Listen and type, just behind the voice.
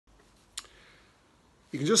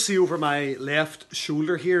You can just see over my left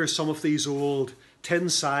shoulder here some of these old tin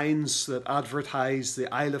signs that advertise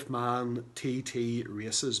the Isle of Man TT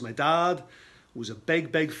races. My dad was a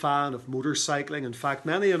big fan of motorcycling. In fact,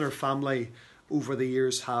 many in our family over the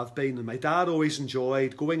years have been. And my dad always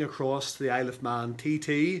enjoyed going across to the Isle of Man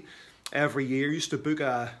TT every year. He used to book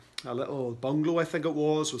a little bungalow, I think it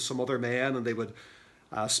was, with some other men, and they would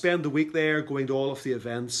spend the week there going to all of the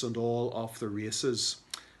events and all of the races.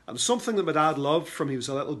 And something that my dad loved from he was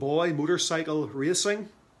a little boy, motorcycle racing.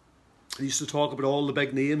 He used to talk about all the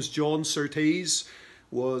big names. John Surtees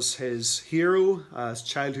was his hero, his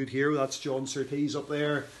childhood hero. That's John Surtees up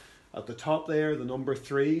there at the top there, the number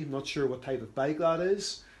 3. I'm not sure what type of bike that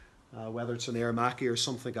is, whether it's an Air Mackie or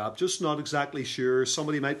something like that. Just not exactly sure.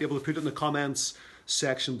 Somebody might be able to put it in the comments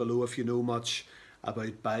section below if you know much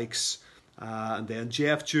about bikes. And then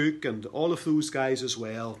Jeff Duke and all of those guys as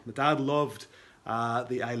well. My dad loved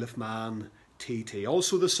the Isle of Man TT.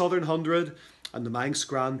 Also the Southern 100 and the Manx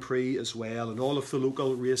Grand Prix as well, and all of the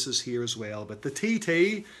local races here as well. But the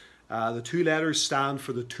TT, the 2 letters stand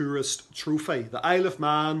for the Tourist Trophy, the Isle of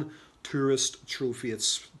Man Tourist Trophy.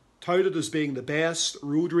 It's touted as being the best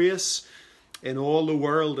road race in all the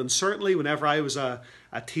world, and certainly whenever I was a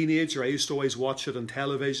teenager, I used to always watch it on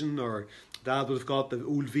television, or Dad would have got the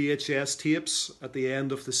old VHS tapes at the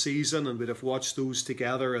end of the season, and we'd have watched those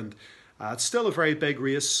together. And it's still a very big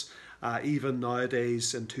race, even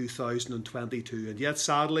nowadays in 2022. And yet,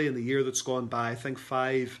 sadly, in the year that's gone by, I think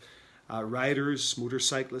 5 riders,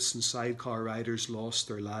 motorcyclists and sidecar riders lost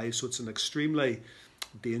their lives. So it's an extremely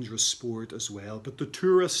dangerous sport as well. But the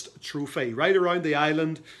Tourist Trophy, right around the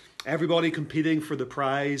island, everybody competing for the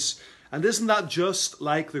prize. And isn't that just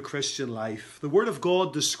like the Christian life? The Word of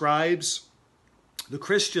God describes the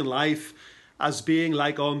Christian life as being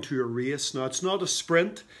like unto a race. Now, it's not a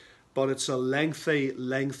sprint, but it's a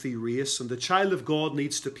lengthy race, and the child of God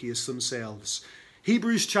needs to pace themselves.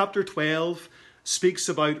 Hebrews chapter 12 speaks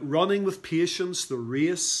about running with patience the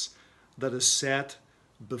race that is set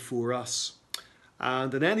before us.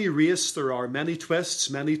 And in any race there are many twists,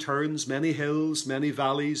 many turns, many hills, many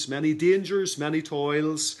valleys, many dangers, many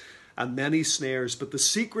toils, and many snares. But the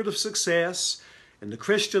secret of success in the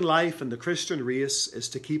Christian life and the Christian race is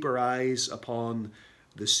to keep our eyes upon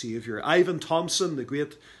the Saviour. Ivan Thompson, the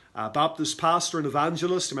great Baptist pastor and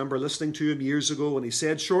evangelist, I remember listening to him years ago, and he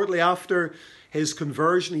said shortly after his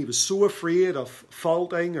conversion he was so afraid of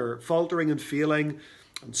faltering and failing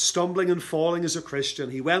and stumbling and falling as a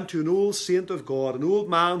Christian. He went to an old saint of God, an old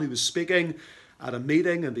man who was speaking at a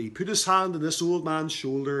meeting, and he put his hand on this old man's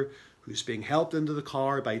shoulder, who's being helped into the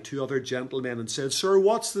car by 2 other gentlemen, and said, "Sir,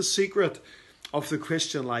 what's the secret of the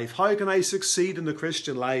Christian life? How can I succeed in the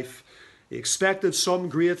Christian life?" He expected some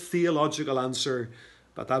great theological answer,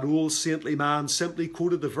 but that old saintly man simply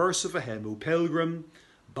quoted the verse of a hymn, "O pilgrim,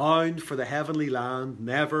 bound for the heavenly land,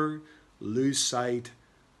 never lose sight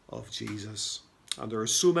of Jesus." And there are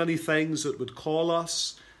so many things that would call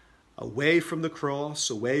us away from the cross,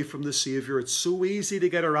 away from the Saviour. It's so easy to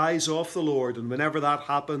get our eyes off the Lord, and whenever that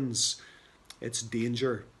happens, it's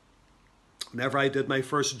danger. Whenever I did my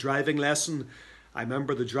first driving lesson, I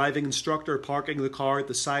remember the driving instructor parking the car at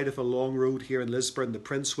the side of a long road here in Lisburn, the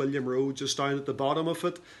Prince William Road, just down at the bottom of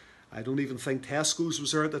it. I don't even think Tesco's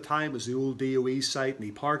was there at the time. It was the old DOE site, and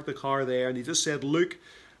he parked the car there, and he just said, "Look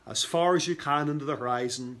as far as you can into the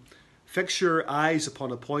horizon, fix your eyes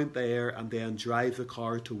upon a point there, and then drive the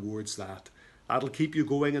car towards that. That'll keep you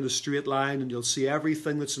going in a straight line, and you'll see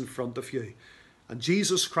everything that's in front of you." And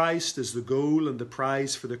Jesus Christ is the goal and the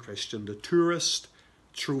prize for the Christian, the Tourist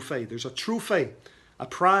Trophy. There's a trophy, a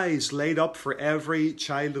prize laid up for every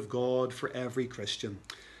child of God, for every Christian.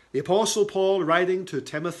 The Apostle Paul, writing to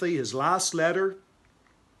Timothy, his last letter,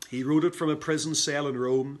 he wrote it from a prison cell in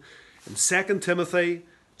Rome. In 2 Timothy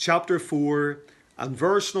chapter 4 and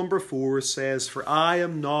verse number 4 says, "For I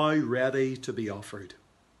am now ready to be offered."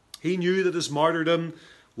 He knew that his martyrdom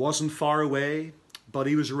wasn't far away, but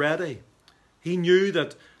he was ready. He knew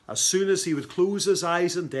that as soon as he would close his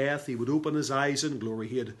eyes in death, he would open his eyes in glory.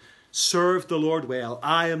 He had served the Lord well.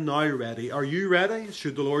 I am now ready. Are you ready?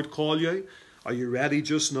 Should the Lord call you? Are you ready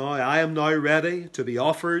just now? I am now ready to be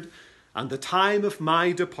offered, and the time of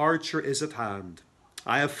my departure is at hand.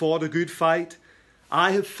 I have fought a good fight.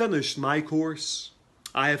 I have finished my course.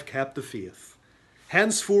 I have kept the faith.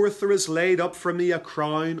 Henceforth there is laid up for me a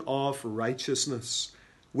crown of righteousness,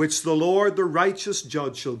 which the Lord, the righteous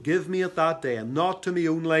judge, shall give me at that day, and not to me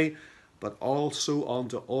only, but also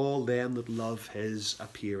unto all them that love his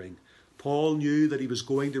appearing. Paul knew that he was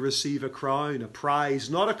going to receive a crown, a prize,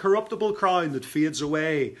 not a corruptible crown that fades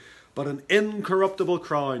away, but an incorruptible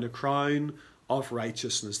crown, a crown of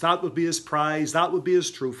righteousness. That would be his prize, that would be his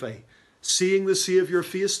trophy. Seeing the Saviour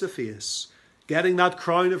face to face, getting that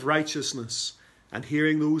crown of righteousness, and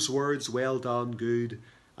hearing those words, well done, good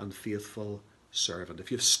and faithful servant.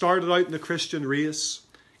 If you've started out in the Christian race,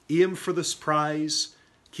 aim for this prize.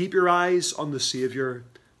 Keep your eyes on the Saviour.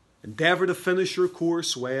 Endeavour to finish your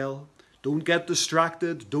course well. Don't get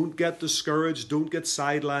distracted. Don't get discouraged. Don't get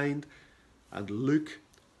sidelined. And look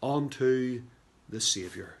unto the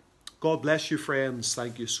Saviour. God bless you, friends.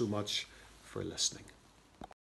 Thank you so much for listening.